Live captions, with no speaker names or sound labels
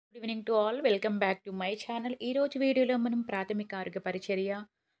Good evening to all. Welcome back to my channel. ఈరోజు వీడియోలో మనం ప్రాథమిక ఆరోగ్య పరిచర్య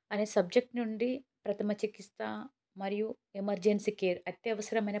అనే సబ్జెక్ట్ నుండి ప్రథమ చికిత్స మరియు ఎమర్జెన్సీ కేర్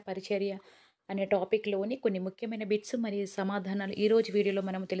అత్యవసరమైన పరిచర్య అనే టాపిక్‌లోని కొన్ని ముఖ్యమైన బిట్స్ మరియు సమాధానాలు ఈరోజు వీడియోలో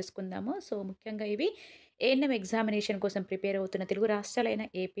మనం తెలుసుకుందాము. సో, ముఖ్యంగా ఇవి ఏఎన్ఎం ఎగ్జామినేషన్ కోసం ప్రిపేర్ అవుతున్న తెలుగు రాష్ట్రాలైన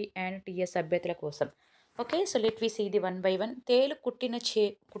ఏపీ అండ్ టీఎస్ అభ్యర్థుల కోసం. Okay. So, let we see the one by one. తేలు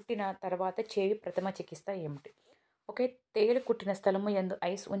కుట్టిన తర్వాత చేయి ప్రథమ చికిత్స ఏమిటి? ఓకే. తేలు కుట్టిన స్థలము యందు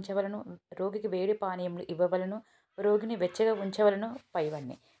ఐస్ ఉంచవలెను. రోగికి వేడి పానీయములు ఇవ్వవలెను. రోగిని వెచ్చగా ఉంచవలెను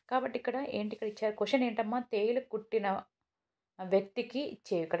పైవన్నీ. కాబట్టి ఇక్కడ ఏంటి ఇక్కడ ఇచ్చారు క్వెషన్ ఏంటమ్మా? తేలు కుట్టిన వ్యక్తికి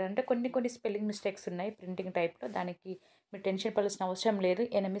చేయి. ఇక్కడ అంటే కొన్ని కొన్ని స్పెల్లింగ్ మిస్టేక్స్ ఉన్నాయి ప్రింటింగ్ టైప్‌లో. దానికి మీరు టెన్షన్ పడాల్సిన అవసరం లేదు.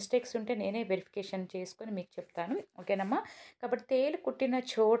 ఏమైనా మిస్టేక్స్ ఉంటే నేనే వెరిఫికేషన్ చేసుకొని మీకు చెప్తాను. ఓకేనమ్మా? కాబట్టి తేలు కుట్టిన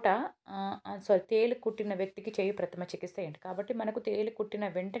చోట తేలు కుట్టిన వ్యక్తికి చేయి ప్రథమ చికిత్స ఏంటి? కాబట్టి మనకు తేలు కుట్టిన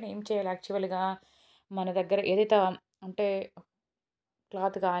వెంటనే ఏం చేయాలి యాక్చువల్‌గా మన దగ్గర ఏదైతే అంటే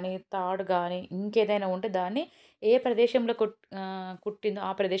క్లాత్ గానీ, తాడు గానీ, ఇంకేదైనా ఉంటే దాన్ని ఏ ప్రదేశంలో కుట్టిందో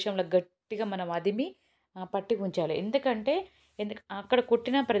ఆ ప్రదేశంలో గట్టిగా మనం అదిమి పట్టి ఉంచాలి. ఎందుకంటే అక్కడ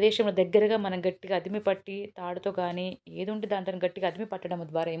కుట్టిన ప్రదేశంలో దగ్గరగా మనం గట్టిగా అదిమి పట్టి తాడుతో గానీ, ఏదుంటే దాంతోని గట్టిగా అదిమి పట్టడం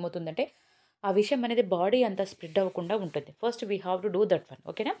ద్వారా ఏమవుతుందంటే, ఆ విషం అనేది బాడీ అంతా స్ప్రెడ్ అవ్వకుండా ఉంటుంది. First we have to do that one.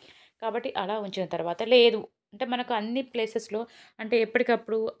 ఓకేనా? కాబట్టి అలా ఉంచిన తర్వాత లేదు అంటే మనకు అన్ని ప్లేసెస్‌లో అంటే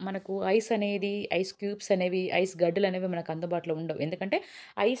ఎప్పటికప్పుడు మనకు ఐస్ క్యూబ్స్ అనేవి, ఐస్ గడ్డలనేవి మనకు అందుబాటులో ఉండవు. ఎందుకంటే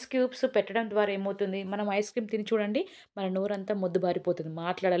ఐస్ క్యూబ్స్ పెట్టడం ద్వారా ఏమవుతుంది, మనం ఐస్ క్రీమ్ తిని చూడండి, మన నోరంతా మొద్దుబారిపోతుంది.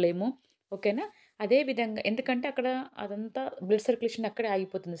 మాట్లాడలేము. ఓకేనా? అదే విధంగా ఎందుకంటే అక్కడ అదంతా బ్లడ్ సర్క్యులేషన్ అక్కడే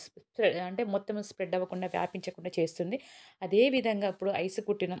ఆగిపోతుంది. అంటే మొత్తం స్ప్రెడ్ అవ్వకుండా, వ్యాపించకుండా చేస్తుంది. అదే విధంగా ఇప్పుడు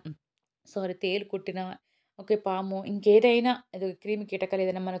తేలు కుట్టిన ఓకే. పాము ఇంకేదైనా అది క్రిమి కీటకాలు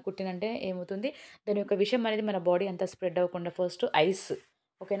ఏదైనా మనకు కుట్టినంటే ఏమవుతుంది, దాని యొక్క విషం అనేది మన బాడీ అంతా స్ప్రెడ్ అవ్వకుండా ఫస్ట్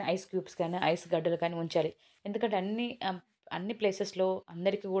ఓకేనా? ఐస్ క్యూబ్స్ కానీ, ఐస్ గడ్డలు కానీ ఉంచాలి. ఎందుకంటే అన్ని ప్లేసెస్‌లో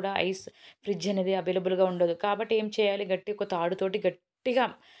అందరికీ కూడా ఫ్రిడ్జ్ అనేది అవైలబుల్‌గా ఉండదు. కాబట్టి ఏం చేయాలి ఒక తాడుతోటి గట్టిగా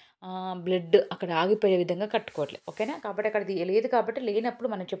బ్లడ్ అక్కడ ఆగిపోయే విధంగా కట్టుకోవాలి. ఓకేనా? కాబట్టి అక్కడ లేదు కాబట్టి లేనప్పుడు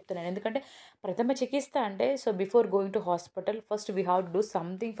మనం చెప్తున్నాను. ఎందుకంటే ప్రథమ చికిత్స అంటే before going to hospital first we have to do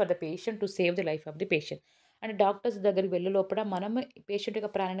something for the patient to save the life of the patient. అంటే డాక్టర్స్ దగ్గరికి వెళ్ళే లోపల మనం పేషెంట్ యొక్క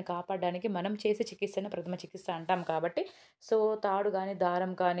ప్రాణాన్ని కాపాడడానికి మనం చేసే చికిత్సనే ప్రథమ చికిత్స అంటాం కాబట్టి తాడు గానీ,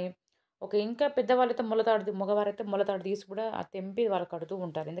 దారం కానీ ఇంకా పెద్దవాళ్ళైతే మగవారైతే ములతాడు తీసి కూడా తెంపి వాళ్ళు కడుతూ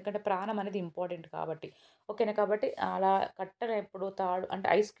ఉంటారు. ఎందుకంటే ప్రాణం అనేది ఇంపార్టెంట్ కాబట్టి. ఓకేనా? కాబట్టి అలా కట్టనప్పుడు తాడు అంటే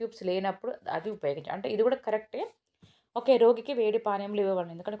ఐస్ క్యూబ్స్ లేనప్పుడు అది ఉపయోగించాలి. అంటే ఇది కూడా కరెక్టే. ఓకే. రోగికి వేడి పానీయములు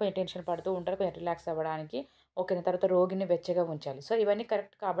ఇవ్వవలెను. ఎందుకంటే కొంచెం టెన్షన్ పడుతూ ఉంటారు. కొంచెం రిలాక్స్ అవ్వడానికి. ఓకేనా. తర్వాత రోగిని వెచ్చగా ఉంచాలి. సో, ఇవన్నీ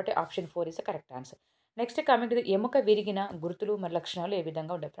కరెక్ట్ కాబట్టి option 4 is the correct answer. Next coming to the ఎముక విరిగిన గుర్తులు మరి లక్షణాలు ఏ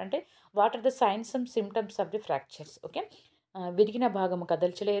విధంగా ఉండవు? అంటే what are the science and symptoms of the fractures? Okay. విరిగిన భాగము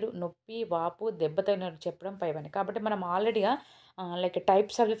కదల్చలేరు. నొప్పి, వాపు, దెబ్బ తగిలినట్టు చెప్పడం పైవన్నీ. కాబట్టి మనం ఆల్రెడీగా like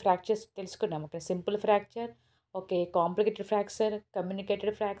types of the fractures తెలుసుకున్నాం. Okay. Simple fracture, okay. Complicated fracture,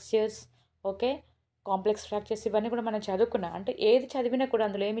 communicated fractures, okay. Complex fractures ఇవన్నీ కూడా మనం చదువుకున్నాం. అంటే ఏది చదివినా కూడా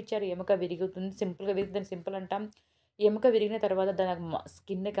అందులో ఏమిచ్చారు? ఎముక విరుగుతుంది. సింపుల్‌గా విరుగుతుందని సింపుల్ అంటాం. ఎముక విరిగిన తర్వాత దాని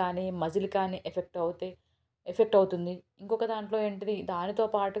స్కిన్ కానీ, మజిల్ కానీ ఎఫెక్ట్ అవుతుంది. ఇంకొక దాంట్లో ఏంటిది దానితో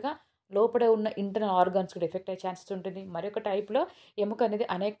పాటుగా లోపల ఉన్న ఇంటర్నల్ ఆర్గాన్స్ కూడా ఎఫెక్ట్ అయ్యే ఛాన్సెస్ ఉంటుంది. మరొక టైప్‌లో ఎముక అనేది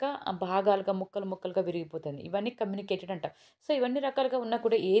అనేక భాగాలుగా, ముక్కలు ముక్కలుగా విరిగిపోతుంది. ఇవన్నీ కమ్యూనికేటెడ్ అంటాం. సో, ఇవన్నీ రకాలుగా ఉన్నా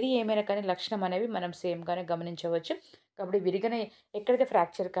కూడా ఏది ఏమైనా కానీ లక్షణం అనేవి మనం సేమ్‌గానే గమనించవచ్చు. కాబట్టి ఎక్కడైతే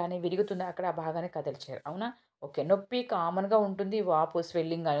ఫ్రాక్చర్ కానీ విరుగుతుందో అక్కడ ఆ భాగాన్ని కదల్చారు. అవునా? ఓకే. నొప్పి కామన్‌గా ఉంటుంది. వాపు,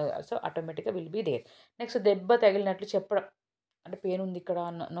 స్వెల్లింగ్ సో, ఆటోమేటిక్‌గా విల్ బి దేర్. నెక్స్ట్ దెబ్బ తగిలినట్లు చెప్పడం. అంటే పెయిన్ ఉంది ఇక్కడ,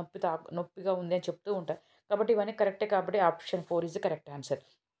 నొప్పిగా ఉంది అని చెప్తూ ఉంటారు. కాబట్టి ఇవన్నీ కరెక్టే కాబట్టి option 4 is the correct answer.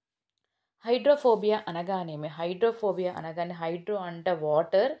 Hydrophobia అనగానేమి? హైడ్రోఫోబియా అనగానే హైడ్రో అంటే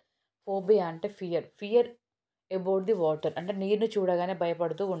వాటర్, ఫోబియా అంటే fear. Fear about the water అంటే నీరుని చూడగానే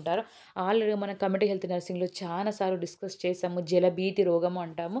భయపడుతూ ఉంటారు. ఆల్రెడీ మనం కమ్యూనిటీ హెల్త్ నర్సింగ్‌లో చాలా సార్లు డిస్కస్ చేసాము. జలభీతి రోగము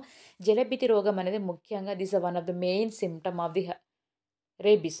అంటాము. జలభీతి రోగం అనేది ముఖ్యంగా this one of the main symptom of the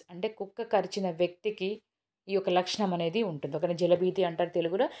rabies. అంటే కుక్క కరిచిన వ్యక్తికి ఈ యొక్క లక్షణం అనేది ఉంటుంది. ఓకేనా. జలభీతి అంటారు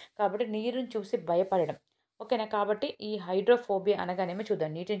తెలుగులో. కాబట్టి నీరుని చూసి భయపడడం. ఓకేనా. కాబట్టి ఈ హైడ్రోఫోబియా అనగానేమో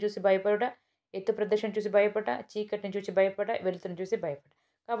చూద్దాం. నీటిని చూసి భయపడుట, ఎత్తు ప్రదేశం చూసి భయపడుట, చీకటిని చూసి భయపడుట, వెలుతురుని చూసి భయపడుట.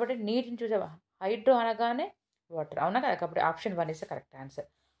 కాబట్టి నీటిని చూసి హైడ్రో అనగానే వాటర్. అవునా కదా? కాబట్టి option 1 is the correct answer.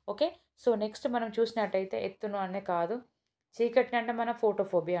 Okay. So, next మనం చూసినట్టయితే ఎత్తును అనే కాదు. చీకటిని అంటే మనం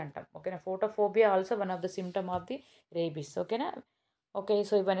ఫోటోఫోబియా అంటాం. ఓకేనా. Photophobia also one of the symptom of the rabies. ఓకేనా. ఓకే.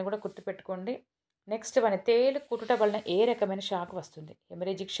 సో, ఇవన్నీ కూడా గుర్తుపెట్టుకోండి. నెక్స్ట్ తేలు కుట్టుట వలన ఏ రకమైన షాక్ వస్తుంది?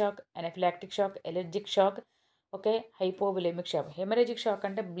 Haemorrhagic shock, అనఫిలాక్టిక్ shock, allergic shock, okay. హైపోవొలెమిక్ shock. Haemorrhagic shock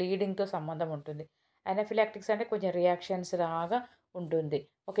అంటే బ్లీడింగ్‌తో సంబంధం ఉంటుంది. అనఫిలాక్టిక్స్ అంటే కొంచెం రియాక్షన్స్ లాగా ఉంటుంది.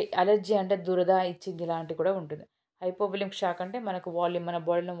 ఓకే. అలర్జీ అంటే దురద, ఇచ్చింగ్ ఇలాంటివి కూడా ఉంటుంది. హైపోవోలిమిక్ షాక్ అంటే మనకు వాల్యూమ్, మన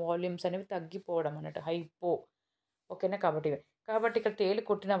బాడీలో వాల్యూమ్స్ అనేవి తగ్గిపోవడం అన్నట్టు. ఓకేనా? కాబట్టి ఇక్కడ తేలు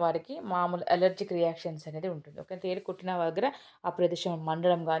కుట్టిన వారికి మామూలు అలర్జిక్ రియాక్షన్స్ అనేది ఉంటుంది. ఓకే. తేలు కుట్టిన దగ్గర ఆ ప్రదేశం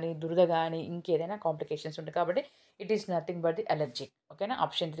మండడం గానీ, దురద గానీ, ఇంకేదైనా కాంప్లికేషన్స్ ఉంటాయి. కాబట్టి it is nothing but the allergic. ఓకేనా?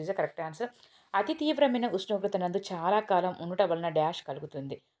 Option 3 is the correct answer. అతి తీవ్రమైన ఉష్ణోగ్రత నందు చాలా కాలం ఉండటం వలన డాష్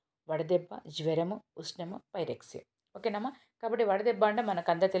కలుగుతుంది. వడదెబ్బ, జ్వరము, ఉష్ణము, పైరెక్సియా. ఓకేనమ్మా? కాబట్టి వడదెబ్బ అంటే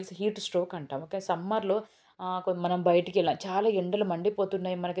మనకందరికి తెలుసు హీట్ స్ట్రోక్ అంటాం. ఓకే. సమ్మర్‌లో మనం బయటికెళ్ళాం. చాలా ఎండలు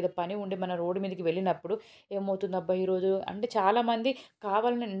మండిపోతున్నాయి. మనకేదో పని ఉండి మన రోడ్డు మీదకి వెళ్ళినప్పుడు ఏమవుతుందబ్బా ఈరోజు అంటే చాలామంది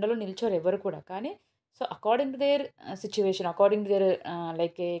కావాలని ఎండలో నిల్చోరు ఎవ్వరు కూడా. కానీ so, according to their situation, according to their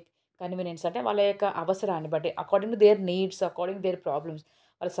like A convenience అంటే వాళ్ళ యొక్క అవసరాన్ని బట్టి, according to their needs, according to their problems,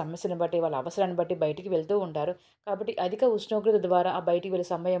 వాళ్ళ సమస్యను బట్టి, వాళ్ళ అవసరాన్ని బట్టి బయటికి వెళ్తూ ఉంటారు. కాబట్టి అధిక ఉష్ణోగ్రత ద్వారా ఆ బయటికి వెళ్ళే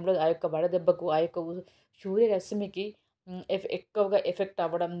సమయంలో ఆ యొక్క వడదెబ్బకు, ఆ యొక్క సూర్యరశ్మికి ఎక్కువగా ఎఫెక్ట్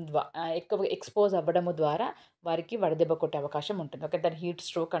అవ్వడం ఎక్కువగా ఎక్స్‌పోజ్ అవ్వడము ద్వారా వారికి వడదెబ్బ కొట్టే అవకాశం ఉంటుంది. ఓకే. దాన్ని హీట్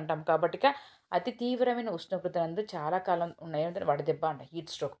స్ట్రోక్ అంటాం. కాబట్టి అతి తీవ్రమైన ఉష్ణోగ్రత నందు చాలా కాలం ఉన్నాయి అంటే వడదెబ్బ అంట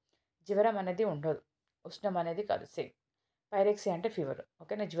హీట్ స్ట్రోక్. జ్వరం అనేది ఉండదు. ఉష్ణం అనేది కాదు సేమ్. పైరెక్సియా అంటే ఫీవర్.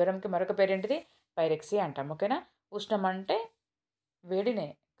 ఓకేనా? జ్వరంకి మరొక పేరేంటిది? పైరెక్సియా అంటాం. ఓకేనా? ఉష్ణం అంటే వేడినే.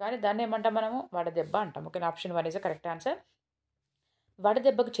 కానీ దాన్నేమంటాం మనము? వడదెబ్బ అంటాం. ఓకేనా? Option 1 is the correct answer.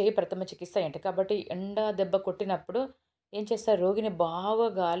 వడదెబ్బకు చేయి ప్రథమ చికిత్స ఏంటి? కాబట్టి ఎండ దెబ్బ కొట్టినప్పుడు ఏం చేస్తారు? రోగిని బాగా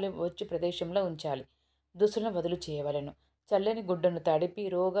గాలి వచ్చే ప్రదేశంలో ఉంచాలి. దుస్తులను వదులు చేయవలెను. చల్లని గుడ్డను తడిపి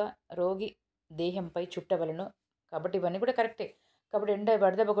రోగి దేహంపై చుట్టవలెను. కాబట్టి ఇవన్నీ కూడా కరెక్టే. కాబట్టి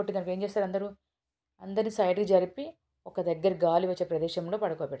వడదెబ్బ కొట్టిందనుకో ఏం చేస్తారు అందరూ? అందరిని సైడ్‌కి జరిపి ఒక దగ్గర గాలి వచ్చే ప్రదేశంలో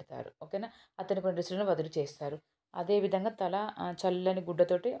పడుకోబెడతారు. ఓకేనా? అతనికి కొన్ని డ్రెస్సులను వదులు చేస్తారు. అదే విధంగా చల్లని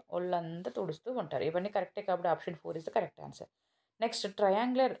గుడ్డతోటి ఒళ్ళంతా తుడుస్తూ ఉంటారు. ఇవన్నీ కరెక్టే కాబట్టి option 4 is the correct answer. Next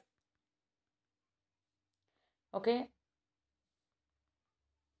triangular. Okay.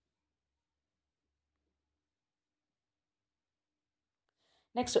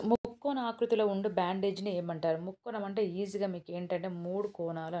 Next ముక్కోణ ఆకృతిలో ఉండే బ్యాండేజ్‌ని ఏమంటారు? ముక్కోణం అంటే ఈజీగా మీకేంటంటే 3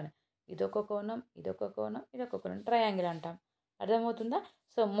 కోణాలు అని. ఇదొక కోణం, ఇదొక కోణం, ఇదొక కోణం. ట్రయాంగిల్ అంటాం. అర్థమవుతుందా?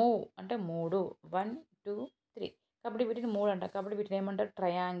 సో, అంటే 3 1, 2, 3 కాబట్టి వీటిని 3 అంటాం. కాబట్టి వీటిని ఏమంటారు?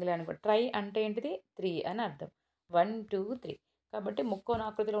 ట్రయాంగిల్ అని కూడా. ట్రై అంటే ఏంటిది? 3 అని అర్థం. 1, 2, 3 కాబట్టి ముక్కోణ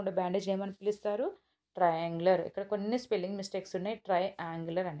ఆకృతిలో ఉండే బ్యాండేజ్‌ని ఏమని పిలుస్తారు? ట్రయాంగులర్. ఇక్కడ కొన్ని స్పెల్లింగ్ మిస్టేక్స్ ఉన్నాయి.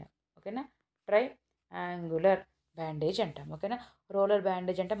 ట్రయాంగులర్ అని. ఓకేనా? ట్రయాంగులర్ బ్యాండేజ్ అంటాం. ఓకేనా? రోలర్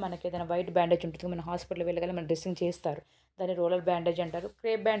బ్యాండేజ్ అంటే మనకేదైనా వైట్ బ్యాండేజ్ ఉంటుంది. మన హాస్పిటల్‌కి వెళ్ళగానే మన డ్రెస్సింగ్ చేస్తారు. దాన్ని రోలర్ బ్యాండేజ్ అంటారు.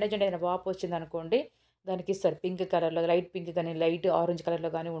 క్రేప్ బ్యాండేజ్ అంటే ఏదైనా వాపు వచ్చిందనుకోండి, దానికిస్తారు. పింక్ కలర్‌లో లైట్ పింక్ గాని, లైట్ ఆరెంజ్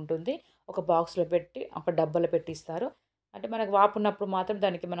కలర్‌లో గాని ఉంటుంది. ఒక బాక్స్‌లో పెట్టి, ఒక డబ్బాలో పెట్టి ఇస్తారు. అంటే మనకు వాపు ఉన్నప్పుడు మాత్రం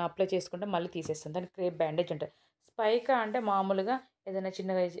దానికి మనం అప్లై చేసుకుంటే మళ్ళీ తీసేస్తాం. దాన్ని క్రేప్ బ్యాండేజ్ అంటారు. స్పైకా అంటే మామూలుగా ఏదైనా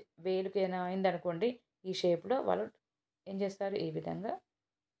చిన్నగా వేలుకి ఏదైనా అయిందనుకోండి, ఈ షేప్‌లో వాళ్ళు ఏం చేస్తారు? ఈ విధంగా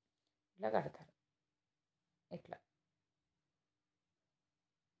ఇలా కడతారు. ఇట్లా.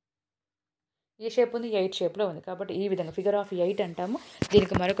 ఏ షేప్ ఉంది? 8 షేప్‌లో ఉంది. కాబట్టి ఈ విధంగా ఫిగర్ ఆఫ్ 8 అంటాము.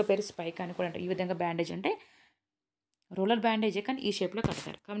 దీనికి మరొక పేరు స్పైక్ అని కూడా అంటారు. ఈ విధంగా బ్యాండేజ్ అంటే రోలర్ బ్యాండేజే కానీ ఈ షేప్‌లో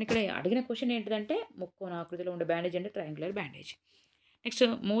కడతారు. కాబట్టి ఇక్కడ అడిగిన క్వెషన్ ఏంటిదంటే ముక్కోణ ఆకృతిలో ఉండే బ్యాండేజ్ అంటే ట్రయాంగులర్ బ్యాండేజ్. నెక్స్ట్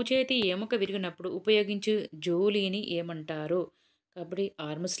మోచేతి ఎముక విరిగినప్పుడు ఉపయోగించు జోలీని ఏమంటారు? కాబట్టి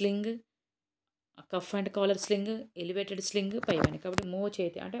arm sling, cough and caller sling, elevated sling, పైవని. కాబట్టి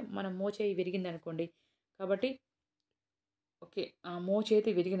మోచేతి అంటే మన మోచేయి విరిగిందనుకోండి. కాబట్టి ఓకే.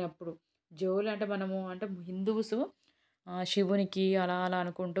 మోచేతి విరిగినప్పుడు జోలు అంటే మనము అంటే హిందూసు శివునికి అలా అలా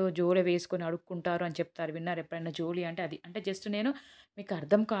అనుకుంటూ జోల వేసుకొని అడుక్కుంటారు అని చెప్తారు. విన్నారా ఎప్పుడైనా? జోలి అంటే అది. అంటే జస్ట్ నేను మీకు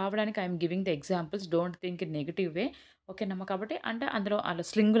అర్థం కావడానికి I'm giving the examples. Don't think in negative వే. ఓకేనమ్మా? కాబట్టి అంటే అందులో అలా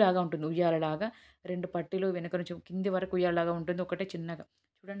స్లింగ్ లాగా ఉంటుంది. ఉయ్యాలలాగా 2 పట్టీలు వెనక నుంచి కింది వరకు ఉయ్యాలలాగా ఉంటుంది. ఒకటే చిన్నగా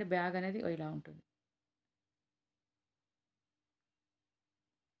చూడండి బ్యాగ్ అనేది ఇలా ఉంటుంది.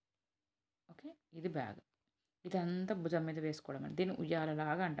 ఓకే. ఇది బ్యాగ్. ఇదంతా భుజం మీద వేసుకోవడం అండి. దీన్ని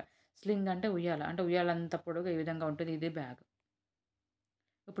ఉయ్యాలలాగా అంటాం. స్లింగ్ అంటే ఉయ్యాల. అంటే ఉయ్యాలంత పొడుగు ఈ విధంగా ఉంటుంది. ఇది బ్యాగ్.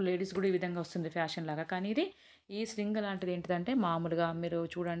 ఇప్పుడు లేడీస్ కూడా ఈ విధంగా వస్తుంది ఫ్యాషన్ లాగా. కానీ ఇది ఈ స్లింగ్ లాంటిది ఏంటిదంటే మామూలుగా మీరు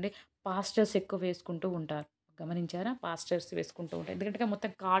చూడండి పాస్టర్స్ ఎక్కువ వేసుకుంటూ ఉంటారు. గమనించారా? పాస్టర్స్ వేసుకుంటూ ఉంటారు. ఎందుకంటే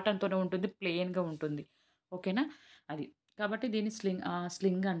మొత్తం కాటన్‌తోనే ఉంటుంది. ప్లెయిన్‌గా ఉంటుంది. ఓకేనా? అది. కాబట్టి దీన్ని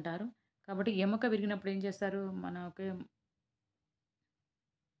స్లింగ్ అంటారు. కాబట్టి ఎముక విరిగినప్పుడు ఏం చేస్తారు? మనకి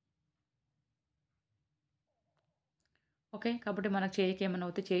ఓకే. కాబట్టి మన చేయికి ఏమన్నా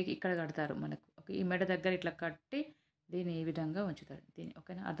అవుతే చేయికి ఇక్కడ కడతారు మనకు. ఓకే. ఈ మెడ దగ్గర ఇట్లా కట్టి దీన్ని ఈ విధంగా ఉంచుతారు. దీన్ని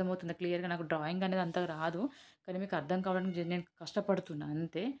ఓకేనా? అర్థమవుతుందా క్లియర్‌గా? నాకు డ్రాయింగ్ అనేది అంతగా రాదు. కానీ మీకు అర్థం కావడానికి నేను కష్టపడుతున్నా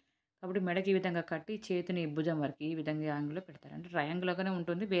అంతే. కాబట్టి మెడకి ఈ విధంగా కట్టి చేతిని భుజం వరకు ఈ విధంగా యాంగిల్‌లో పెడతారు. అంటే ట్రయాంగిల్‌గానే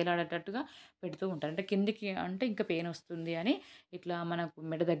ఉంటుంది. వేలాడేటట్టుగా పెడుతూ ఉంటారు. అంటే కిందికి అంటే ఇంకా పెయిన్ వస్తుంది అని ఇట్లా మనకు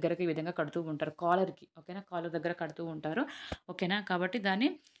మెడ దగ్గరకి ఈ విధంగా కడుతూ ఉంటారు. కాలర్‌కి ఓకేనా? కాలర్ దగ్గర కడుతూ ఉంటారు. ఓకేనా? కాబట్టి దాన్ని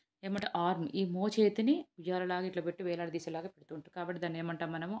ఏమంటే ఆర్మ్ ఈ మోచేతిని ఉయ్యాలలాగా ఇట్లా పెట్టి వేలాడదీసేలాగా పెడుతూ ఉంటారు. కాబట్టి దాన్ని ఏమంటాం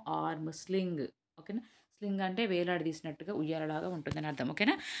మనము ఆర్మ్ స్లింగ్. ఓకేనా? స్లింగ్ అంటే వేలాడదీసినట్టుగా ఉయ్యాలలాగా ఉంటుందని అర్థం.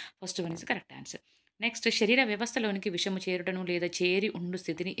 ఓకేనా? First one is correct answer. Next శరీర వ్యవస్థలోనికి విషము చేరుటను లేదా చేరి ఉండు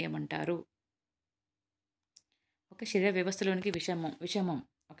స్థితిని ఏమంటారు? ఓకే. శరీర వ్యవస్థలోనికి విషమం.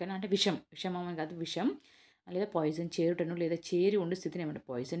 ఓకేనా? అంటే విషమం అని కాదు విషం లేదా పాయిజన్ చేరుటను లేదా చేరి ఉండే స్థితిని ఏమంటారు?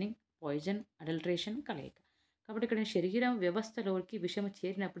 పాయిజన్, అడల్ట్రేషన్, కలయిక. కాబట్టి ఇక్కడ శరీర వ్యవస్థలోకి విషము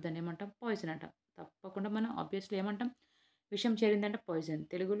చేరినప్పుడు దాన్ని ఏమంటాం? పాయిజన్ అంటాం. తప్పకుండా మనం ఆబ్వియస్‌లీ ఏమంటాం? విషం చేరిందంటే పాయిజన్.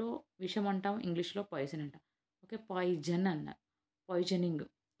 తెలుగులో విషం అంటాం, ఇంగ్లీష్‌లో పాయిజన్ అంటాం. ఓకే. పాయిజన్ అన్న. పాయిజనింగ్.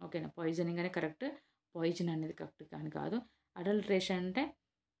 ఓకేనా? పాయిజనింగ్ అనే కరెక్ట్. పాయిజన్ అనేది కరెక్ట్ కానీ కాదు. అడల్ట్రేషన్ అంటే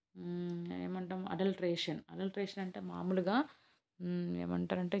ఏమంటాం? అడల్ట్రేషన్ అంటే మామూలుగా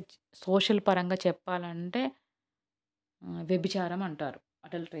ఏమంటారంటే సోషల్ పరంగా చెప్పాలంటే వ్యభిచారం అంటారు.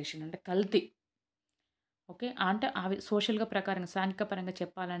 అడల్ట్రేషన్ అంటే కల్తీ. ఓకే. అంటే అవి సోషల్‌గా ప్రకారంగా సాంఘిక పరంగా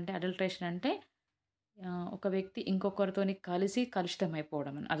చెప్పాలంటే అడల్ట్రేషన్ అంటే ఒక వ్యక్తి ఇంకొకరితోని కలిసి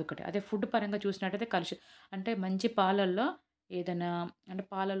కలుషితమైపోవడం అని అదొకటి. అదే ఫుడ్ పరంగా చూసినట్టయితే అంటే మంచి పాలల్లో ఏదైనా అంటే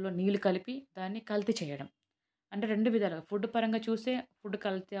పాలల్లో నీళ్ళు కలిపి దాన్ని కల్తీ చేయడం. అంటే 2 విధాలుగా ఫుడ్ పరంగా చూస్తే ఫుడ్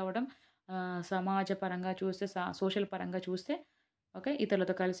కల్తీ అవ్వడం. సమాజ పరంగా చూస్తే సోషల్ పరంగా చూస్తే ఓకే.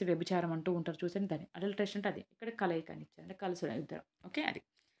 ఇతరులతో కలిసి వ్యభిచారం అంటూ ఉంటారు చూసారా దాన్ని. అడల్ట్రేషన్ అంటే అది. ఇక్కడ కలయిక అని ఇచ్చారు. అంటే కలుసడం ఇద్దరు. ఓకే. అది.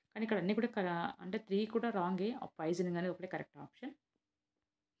 కానీ ఇక్కడ అన్నీ కూడా అంటే 3 కూడా రాంగే. పాయిజనింగ్ అనేది ఒకటే కరెక్ట్ ఆప్షన్.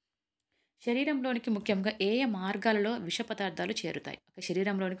 శరీరంలోనికి ముఖ్యంగా ఏ ఏ మార్గాలలో విష పదార్థాలు చేరుతాయి? ఓకే.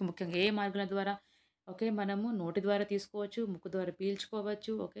 శరీరంలోనికి ముఖ్యంగా ఏ ఏ మార్గాల ద్వారా? ఓకే. మనము నోటి ద్వారా తీసుకోవచ్చు, ముక్కు ద్వారా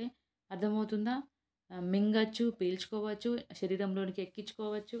పీల్చుకోవచ్చు. ఓకే. అర్థమవుతుందా? మింగచ్చు, పీల్చుకోవచ్చు, శరీరంలోనికి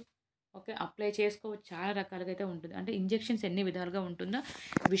ఎక్కించుకోవచ్చు. ఓకే. అప్లై చేసుకోవచ్చు. చాలా రకాలుగా అయితే ఉంటుంది. అంటే ఇంజెక్షన్స్ ఎన్ని విధాలుగా ఉంటుందో,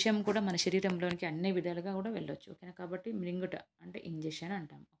 విషం కూడా మన శరీరంలోనికి అన్ని విధాలుగా కూడా వెళ్ళొచ్చు. ఓకేనా? కాబట్టి మింగుట అంటే ఇంజెక్షన్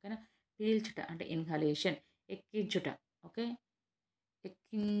అంటాం. ఓకేనా? పీల్చుట అంటే ఇన్హలేషన్. ఎక్కించుట. ఓకే.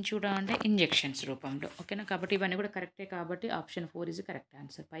 ఎక్కించుట అంటే ఇంజెక్షన్స్ రూపంలో. ఓకేనా? కాబట్టి ఇవన్నీ కూడా కరెక్టే కాబట్టి ఆప్షన్ 4 ఈజ్ కరెక్ట్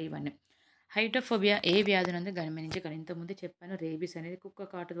ఆన్సర్ పైవన్నీ. హైడ్రోఫోబియా ఏ వ్యాధి నందు గమనించగలం? ఇంతకుముందే చెప్పాను రేబీస్ అనేది కుక్క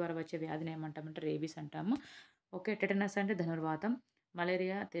కాటు ద్వారా వచ్చే వ్యాధిని ఏమంటామంటే రేబీస్ అంటాము. ఓకే. టెటనస్ అంటే ధనుర్వాతం.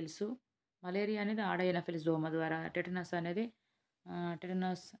 మలేరియా తెలుసు. మలేరియా అనేది ఆడ ఎనోఫిలిస్ దోమ ద్వారా. టెటనస్ అనేది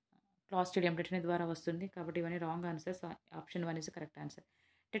టెటనస్ క్లాస్ట్రిడియం టెటనీ ద్వారా వస్తుంది. కాబట్టి ఇవన్నీ wrong answers. Option 1 is correct answer.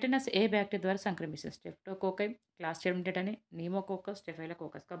 Tetanus A bacteria ద్వారా సంక్రమిస్తుంది? స్టెఫ్టోకోకై, క్లాస్ట్రిడియం టెటనీ, నిమోకోకస్,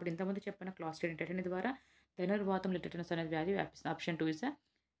 స్టెఫైలోకోకస్. కాబట్టి ఇంతకుముందు చెప్పిన క్లాస్ట్రిడియం టెటనీ ద్వారా ధనుర్వాతంలో టెటనస్ అనేది వ్యాధి వ్యాపిస్తుంది. Option 2 is the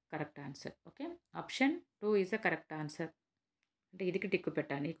correct answer. Okay. Option 2 is the correct answer. అంటే ఇదికి టిక్కు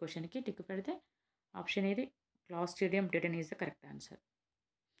పెట్టాను. ఈ క్వెషన్‌కి టిక్కు పెడితే ఆప్షన్ ఏది? Clostridium tetany is the correct answer.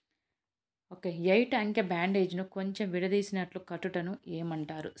 Okay. 8 అంకె బ్యాండేజ్‌ను కొంచెం విడదీసినట్లు కట్టుటను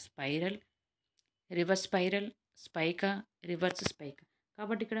ఏమంటారు? Spiral, reverse spiral, స్పైకా, reverse spike.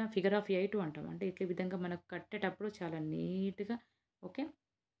 కాబట్టి ఇక్కడ ఫిగర్ ఆఫ్ 8 అంటాం. అంటే ఇట్లా ఈ విధంగా మనకు కట్టేటప్పుడు చాలా నీట్‌గా ఓకే.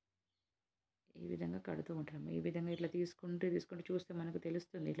 ఈ విధంగా కడుతూ ఉంటాం. ఈ విధంగా ఇట్లా తీసుకుంటూ చూస్తే మనకు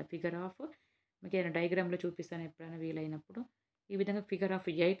తెలుస్తుంది. ఇట్లా ఫిగర్ ఆఫ్ మీకేమైనా డయాగ్రామ్‌లో చూపిస్తాను ఎప్పుడైనా వీలైనప్పుడు. ఈ విధంగా ఫిగర్ ఆఫ్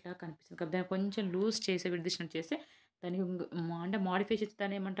 8 లాగా కనిపిస్తుంది. కాబట్టి దాన్ని కొంచెం లూజ్ చేసి విడదీసినట్టు చేస్తే దానికి అంటే మోడిఫై చేసి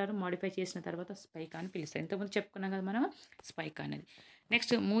దాన్ని ఏమంటారు? మోడిఫై చేసిన తర్వాత స్పైక్ అని పిలుస్తారు. ఇంతకుముందు చెప్పుకున్నాం కదా మనం స్పైక్ అనేది.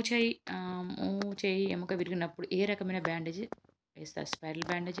 నెక్స్ట్ మూచేయి ఎముక విరిగినప్పుడు ఏ రకమైన బ్యాండేజ్ వేస్తారు? Spiral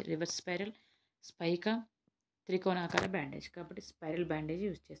bandage, reverse spiral, స్పైకా, త్రికోణాకార bandage. కాబట్టి స్పైరల్ బ్యాండేజ్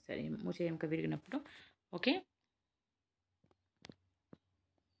యూజ్ చేస్తారు ఈ మూచేయి ఎముక విరిగినప్పుడు. ఓకే.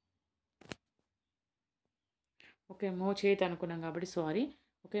 ఓకే. మోచేతి అనుకున్నాం కాబట్టి సారీ.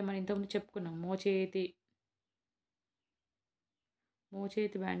 ఓకే. మనం ఇంతకుముందు చెప్పుకున్నాం. మోచేతి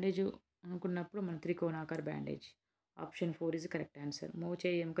బ్యాండేజు అనుకున్నప్పుడు మనం త్రికోణాకార bandage. Option 4 is correct answer.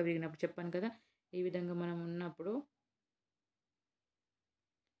 మోచేయి ఎముక విరిగినప్పుడు చెప్పాను కదా! ఈ విధంగా మనం ఉన్నప్పుడు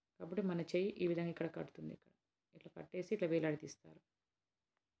కాబట్టి మన చెయ్యి ఈ విధంగా ఇక్కడ కడుతుంది. ఇట్లా కట్టేసి ఇట్లా వేలాడదీస్తారు.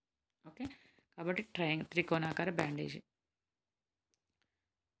 ఓకే. కాబట్టి త్రికోణాకార bandage.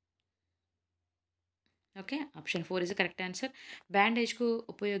 Okay. Option 4 is correct answer. బ్యాండేజ్‌కు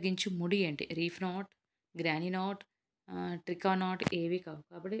ఉపయోగించు ముడి ఏంటి? Reef not, granny not, ట్రికా not ఏవి కావు.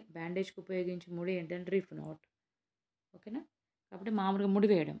 కాబట్టి బ్యాండేజ్‌కి ఉపయోగించే ముడి ఏంటంటే రీఫ్ నాట్. ఓకేనా? కాబట్టి మామూలుగా ముడి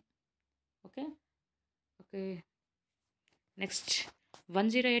వేయడం. ఓకే. ఓకే. నెక్స్ట్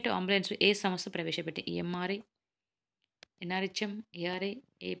 108 అంబులెన్స్ ఏ సంస్థ ప్రవేశపెట్టి? EMRI, NRHM, ARI,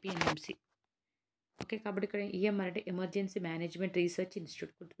 ఏపీఎన్ఎంసీ. ఓకే. కాబట్టి ఇక్కడ ఈఎంఆర్ అంటే ఎమర్జెన్సీ మేనేజ్మెంట్ రీసెర్చ్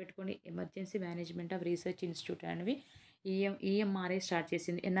ఇన్స్టిట్యూట్. గుర్తుపెట్టుకోండి. Emergency management of research institute అనేవి ఈఎంఆర్ఐ స్టార్ట్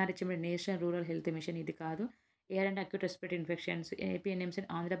చేసింది. ఎన్ఆర్హెచ్ఎం అంటే నేషనల్ రూరల్ హెల్త్ మిషన్ ఇది కాదు. ఏఆర్ అంటే acute respiratory infections. ఏపీఎన్ఎంసీ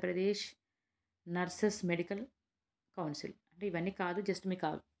Andhra Pradesh nurses medical council. అంటే ఇవన్నీ కాదు. జస్ట్ మీకు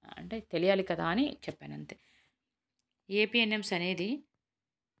అంటే తెలియాలి కదా అని చెప్పాను అంతే. ఏపీఎన్ఎంస్ అనేది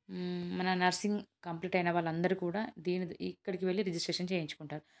మన నర్సింగ్ కంప్లీట్ అయిన వాళ్ళందరూ కూడా ఇక్కడికి వెళ్ళి రిజిస్ట్రేషన్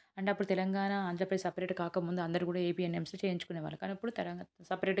చేయించుకుంటారు. అంటే అప్పుడు తెలంగాణ, ఆంధ్రప్రదేశ్ సెపరేట్ కాకముందు అందరూ కూడా ఏపీఎన్ఎంసీ చేయించుకునేవాళ్ళు. కానీ ఇప్పుడు తెలంగాణ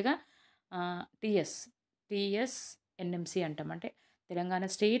సెపరేట్‌గా టీఎస్, టీఎస్ఎన్ఎంసీ అంటాం. అంటే Telangana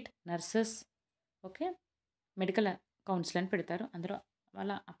state nurses okay. Medical council అని పెడతారు. అందరూ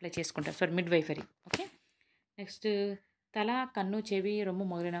అలా అప్లై చేసుకుంటారు. Sorry midwifery okay. నెక్స్ట్ తల, కన్ను, చెవి, రొమ్ము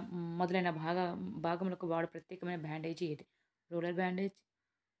మొదలైన భాగములకు వాడు ప్రత్యేకమైన బ్యాండేజీ ఏది? Rural bandage,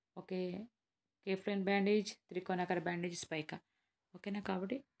 okay. కేఫ్లైన్ bandage, త్రికోణాకార bandage, స్పైకా. ఓకేనా?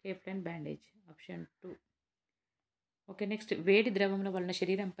 కాబట్టి కేఫ్లైన్ బ్యాండేజ్ ఆప్షన్ 2. ఓకే. నెక్స్ట్ వేడి ద్రవముల వలన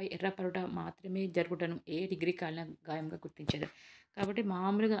శరీరంపై ఎర్రపడుట మాత్రమే జరుగుటను ఏ డిగ్రీ కాలిన గాయంగా గుర్తించేది? కాబట్టి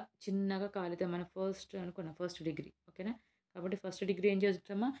మామూలుగా చిన్నగా కాలితే మనం ఫస్ట్ అనుకున్నాం ఫస్ట్ డిగ్రీ ఓకేనా? కాబట్టి ఫస్ట్ డిగ్రీ ఏం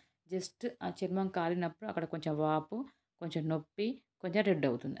చేస్తామా జస్ట్ ఆ చర్మం కాలినప్పుడు అక్కడ కొంచెం వాపు, కొంచెం నొప్పి, కొంచెం రెడ్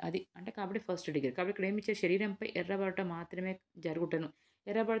అవుతుంది. అది అంటే కాబట్టి ఫస్ట్ డిగ్రీ. కాబట్టి ఇక్కడ ఏమి ఇచ్చారు శరీరంపై ఎర్రబడటం మాత్రమే జరుగుటను.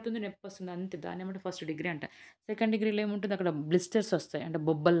 ఎర్రబడుతుంది, నొప్పి వస్తుంది అంతే. దాన్ని ఏమంటే ఫస్ట్ డిగ్రీ అంట. సెకండ్ డిగ్రీలో ఏముంటుంది అక్కడ బ్లిస్టర్స్ వస్తాయి అంటే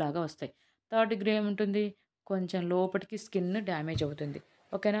బొబ్బల్లాగా వస్తాయి. థర్డ్ డిగ్రీ ఏముంటుంది కొంచెం లోపటికి స్కిన్ డ్యామేజ్ అవుతుంది.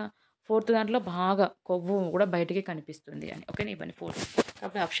 ఓకేనా? ఫోర్త్ దాంట్లో బాగా కొవ్వు కూడా బయటికి కనిపిస్తుంది అని. ఓకేనా? ఇవన్నీ 4.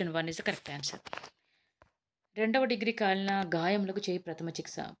 కాబట్టి option 1 is the correct answer. రెండవ డిగ్రీ కాలిన గాయములకు చేయి ప్రథమ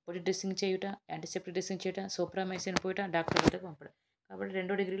చికిత్స. పొడి డ్రెస్సింగ్ చేయుట, యాంటీసెప్టిక్ డ్రెస్సింగ్ చేయుట, సోప్రామైసిన్ పోయుట, డాక్టర్ వద్దకు పంపడం. కాబట్టి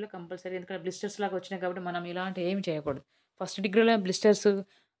రెండో డిగ్రీలో కంపల్సరీ ఎందుకంటే బ్లిస్టర్స్ లాగా వచ్చినాయి కాబట్టి మనం ఇలాంటి ఏమి చేయకూడదు. ఫస్ట్ డిగ్రీలో బ్లిస్టర్స్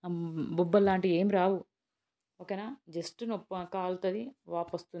బొబ్బలు లాంటివి ఏం రావు. ఓకేనా? జస్ట్ నొప్పి కాలుతుంది,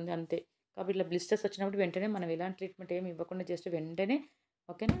 వాపు వస్తుంది అంతే. కాబట్టి ఇట్లా బ్లిస్టర్స్ వచ్చినప్పుడు వెంటనే మనం ఎలాంటి ట్రీట్మెంట్ ఏమి ఇవ్వకుండా జస్ట్ వెంటనే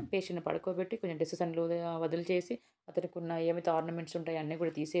ఓకేనా పేషెంట్ని పడుకోబెట్టి కొంచెం డ్రెస్సెస్ అన్ని వదిలిచేసి అతనికి ఉన్న ఏమైతే ఆర్నమెంట్స్ ఉంటాయో అన్నీ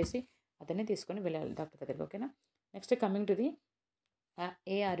కూడా తీసేసి అతన్ని తీసుకొని వెళ్ళాలి డాక్టర్ దగ్గరికి. ఓకేనా? Next coming to the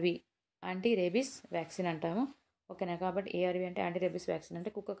ARV anti rabies vaccine అంటాము. ఓకేనా? కాబట్టి ఏఆర్వి అంటే యాంటీ రేబీస్ వ్యాక్సిన్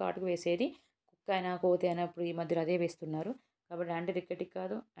అంటే కుక్క కాటుకు వేసేది. కుక్క అయినా కోతి అయినా ఇప్పుడు ఈ మధ్యలో అదే వేస్తున్నారు. కాబట్టి యాంటీ రికెటిక్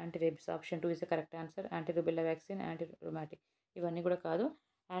కాదు, anti rabies option 2 is the correct answer. Anti rubella vaccine, anti రొమాటిక్ ఇవన్నీ కూడా కాదు.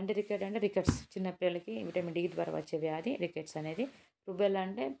 యాంటీ రికెట్ అంటే రికెట్స్ చిన్నపిల్లలకి విటమిన్ డి ద్వారా వచ్చే వ్యాధి రికెట్స్ అనేది. రుబెల్లా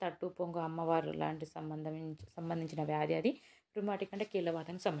అంటే తట్టు పొంగు అమ్మవారు లాంటి సంబంధించిన వ్యాధి అది. రుమాటిక్ అంటే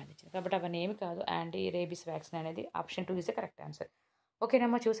కీళ్ళవాతానికి సంబంధించింది. కాబట్టి అవన్నీ ఏమి కాదు. యాంటీ రేబీస్ వ్యాక్సిన్ అనేది option 2 is the correct answer.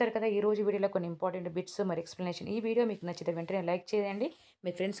 ఓకేనమ్మా చూసారు కదా ఈ రోజు వీడియోలో కొన్ని ఇంపార్టెంట్ బిట్స్ మరి ఎక్స్ప్లెనేషన్. ఈ వీడియో మీకు నచ్చితే వెంటనే లైక్ చేయండి.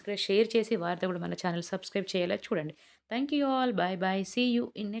 మీ ఫ్రెండ్స్ కూడా షేర్ చేసి వారితో కూడా మన ఛానల్ సబ్స్క్రైబ్ చేయాలా చూడండి. Thank you all. Bye bye. See you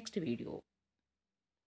in next video.